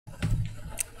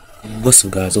What's up,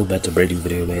 guys? Welcome back to a brand new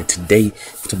video, man. Today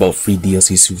it's about free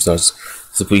DLC superstars.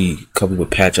 So we coming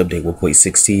with patch update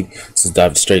 1.16. So let's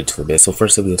dive straight into it, man. So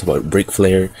first thing we're gonna talk about Ric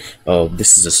Flair.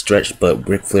 This is a stretch, but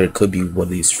Ric Flair could be one of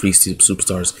these free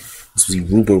superstars. This was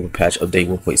rumored with patch update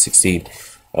 1.16.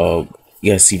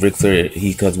 You guys see Ric Flair,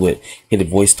 he comes with hidden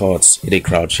voice taunts, hidden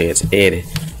crowd chants, and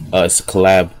it's a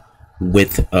collab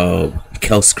with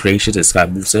Kel's Creations and Sky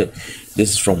Moveset.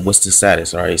 This is from What's the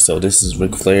Status. Alright, so this is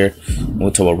Ric Flair.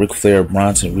 We'll talk about Ric Flair,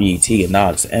 Bronson Reed, Tegan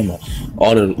Knox, Emma,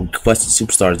 all the requested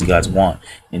superstars you guys want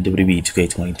in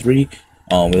WWE2K23.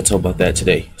 We'll talk about that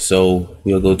today. So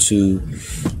we'll go to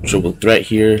Triple Threat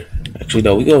here. Actually,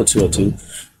 no, we go to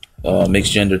 202.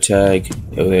 Mixed gender tag.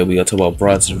 And we gotta talk about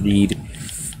Bronson Reed,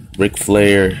 Ric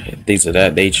Flair, things of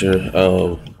that nature.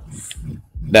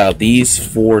 Now these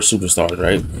 4 superstars,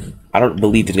 right? I don't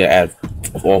believe they're gonna add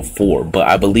all 4, but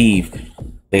I believe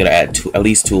they're gonna add at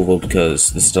least 2 of them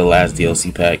because this is the last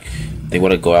DLC pack. They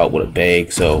want to go out with a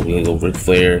bang, so we're gonna go Ric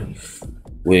Flair.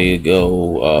 We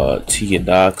go Tegan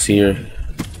Knox here.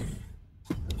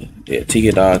 Yeah,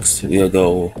 Tegan Knox. We'll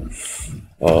go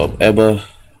Emma.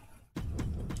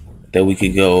 Then we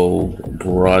could go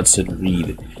Bronson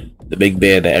Reed, the big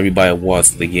man that everybody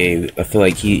wants in the game. I feel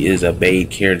like he is a main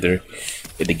character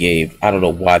in the game. I don't know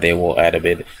why they won't add him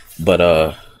in,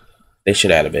 but they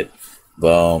should add him in.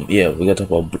 But yeah, we're gonna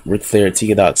talk about Ric Flair,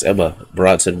 Tegan Knox, Emma,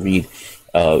 Bronson Reed.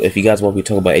 If you guys want me to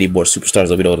talk about any more superstars,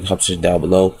 let me know in the comment section down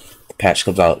below. The patch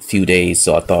comes out in a few days,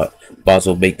 so I thought might as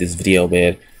well make this video,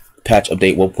 man. Patch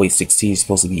update 1.16 is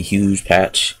supposed to be a huge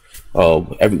patch.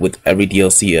 With every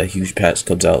DLC, a huge patch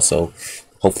comes out, so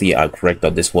hopefully I'm correct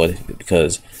on this one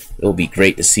because it will be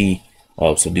great to see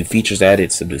some new features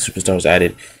added, some new superstars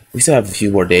added. We still have a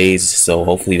few more days, so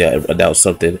hopefully that announce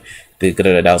something. They're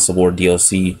gonna announce some more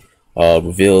DLC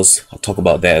reveals. I'll talk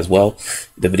about that as well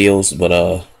in the videos, but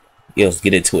yeah, let's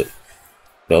get into it. You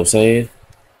know what I'm saying?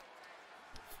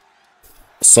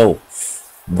 So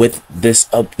with this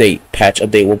update, patch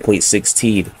update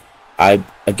 1.16,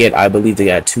 I believe they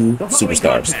got 2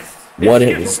 superstars. One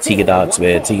is Tegan Knox,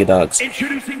 man. Tegan Knox in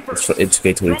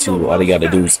 2K22. All they gotta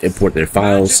do is import their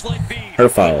files, her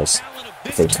files,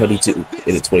 from 22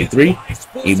 into 23.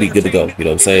 You'd be good to go. You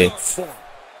know what I'm saying?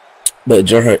 But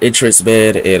enjoy her interest,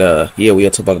 man. And yeah, we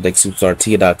gotta talk about the next superstar.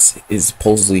 Tegan Knox is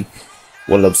supposedly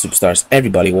one of them superstars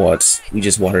everybody wants. We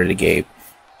just want her in the game.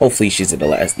 Hopefully, she's in the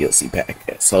last DLC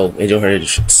pack. So enjoy her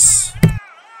interest.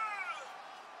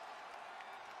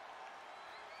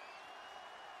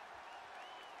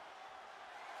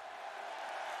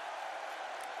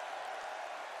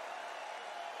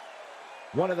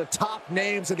 One of the top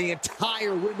names in the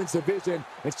entire women's division,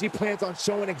 and she plans on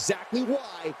showing exactly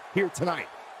why here tonight.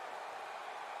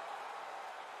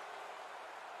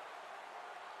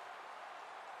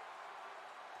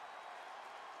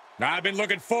 Now, I've been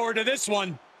looking forward to this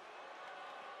one.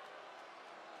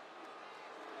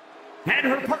 And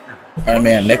her partner. Alright,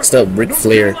 man, next up, Ric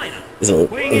Flair is a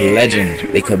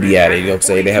legend. They could be at it, you know what I'm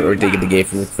saying? They have everything in the game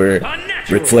for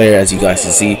Ric Flair, as you guys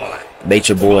can see.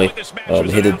 Nature Boy,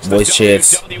 hidden voice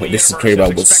chants. This is created by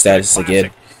What's the Status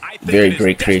again. Very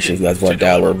great creation. If you guys want to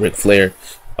download Ric Flair,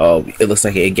 it looks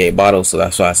like an in-game model, so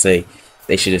that's why I say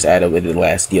they should just add him in the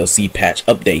last DLC patch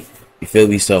update. You feel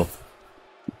me? So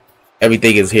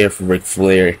everything is here for Ric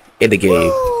Flair in the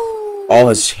game. All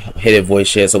his hidden voice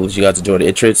chants. So let you guys enjoy the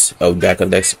entrance. I'll be back on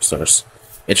the next stars.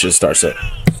 Entrance starts up.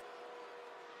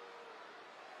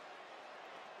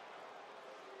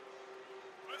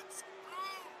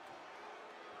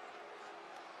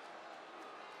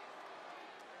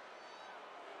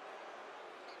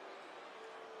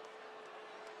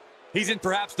 He's in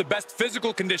perhaps the best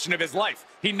physical condition of his life.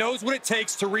 He knows what it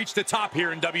takes to reach the top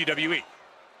here in WWE.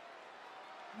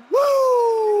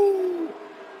 Woo!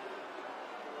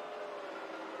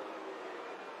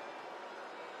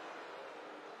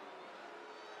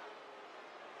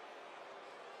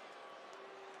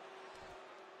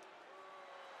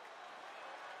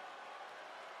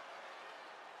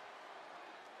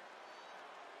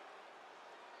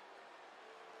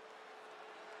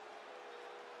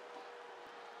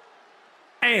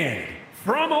 And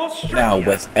from Australia. Now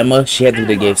with Emma, she had been in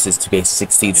the game since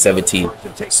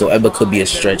 2K16-17, so Emma could be a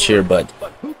stretch here, but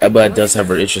Emma does have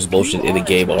her interest motion in the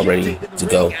game already to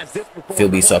go. Feel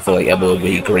me? So I feel like Emma would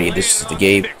be a great addition to the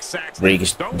game,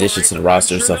 great addition to the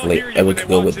roster. So I feel like Emma could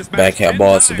go with backhand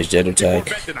boss and his gender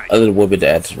tag, other women to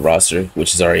add to the roster,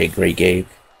 which is already a great game.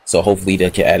 So hopefully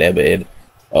they can add Emma in.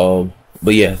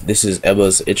 But yeah, this is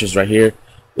Emma's interest right here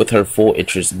with her full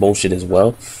interest motion as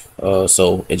well.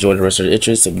 So enjoy the rest of the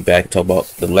interest and be back to talk about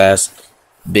the last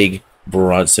big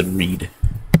Bronson Reed.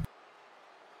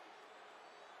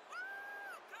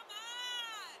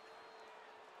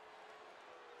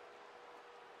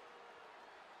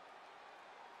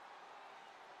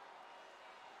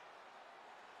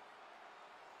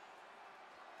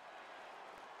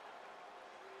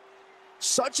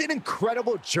 such an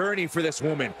incredible journey for this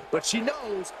woman, but she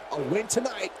knows a win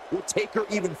tonight will take her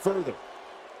even further.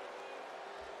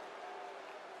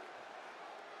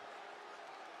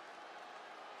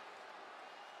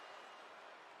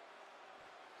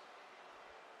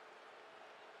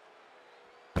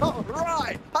 All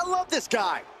right, I love this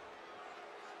guy.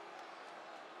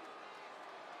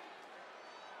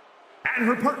 And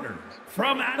her partner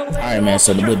from Adelaide. Alright, man,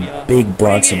 so the big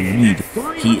Bronson Reed,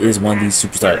 he is one of these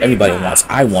superstars everybody wants.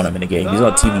 I want him in the game. He's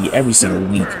on TV every single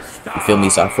week. You feel me?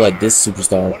 So I feel like this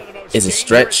superstar is a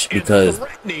stretch because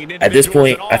at this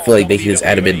point, I feel like they can just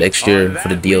add him in next year for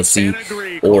the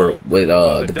DLC or with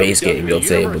the base game, you know what I'm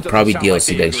saying? But probably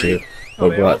DLC next year. Or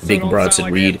big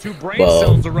Bronson Reed.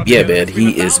 But yeah, man,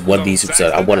 he is one of these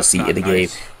superstars I want to see in the game.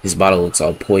 His model looks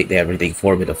on point. They have everything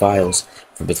for him in the files,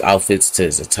 from his outfits to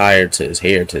his attire to his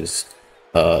hair to his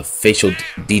facial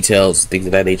details, things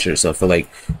of that nature. So I feel like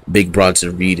big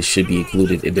Bronson Reed should be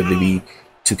included in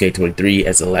WWE2K23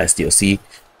 as the last DLC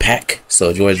pack. So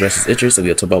enjoy his rest of his interest, and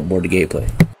we'll talk about more of the gameplay.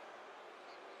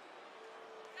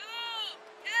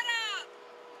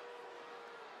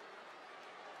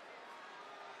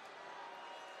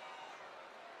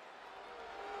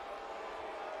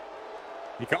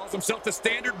 He calls himself the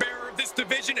standard bearer of this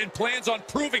division and plans on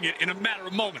proving it in a matter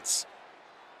of moments.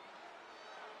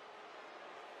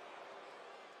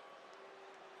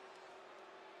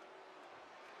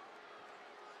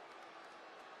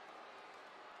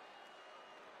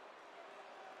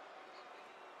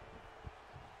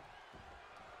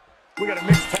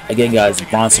 Again, guys,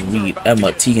 Bronson Reed,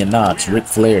 Emma, Tegan Knox, Ric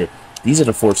Flair. These are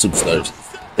the 4 superstars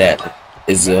that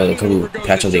is coming with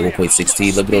patch update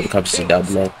 1.16. Let me know in the comment section down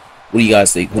below. What do you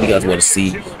guys think? What do you guys want to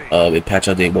see in patch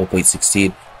update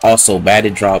 1.16? Also,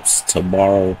 Madden drops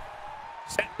tomorrow,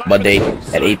 Monday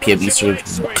at 8 p.m. Eastern.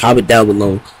 Comment down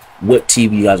below what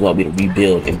team you guys want me to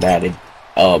rebuild in Madden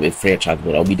in franchise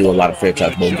mode. I'll be doing a lot of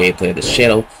franchise mode gameplay on this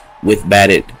channel with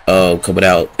Madden coming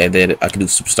out, and then I can do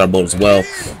Superstar mode as well.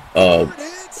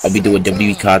 I'll be doing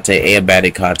WWE content and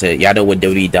Madden content. Y'all know when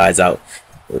WWE dies out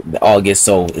August,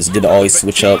 so it's gonna always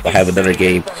switch up. I have another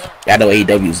game. I know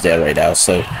AEW is there right now,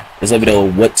 so just let me know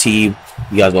what team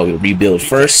you guys want me to rebuild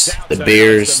first. The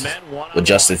Bears with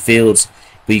Justin Fields.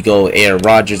 We go Aaron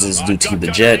Rodgers as new team, the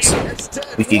Jets.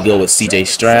 We can go with CJ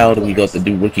Stroud. We go with the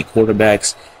new rookie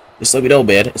quarterbacks. Just let me know,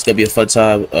 man. It's gonna be a fun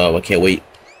time. I can't wait.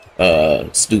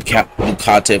 Let's do new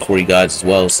content for you guys as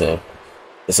well. So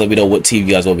just let me know what team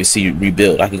you guys want me to see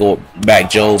rebuild. I can go with Mac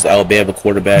Jones, Alabama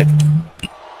quarterback.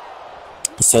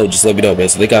 So just let me know, man.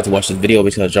 So thank you guys for watching this video.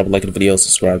 Make sure to drop a like on the video,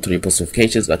 subscribe, turn on your post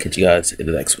notifications. I'll catch you guys in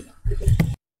the next one.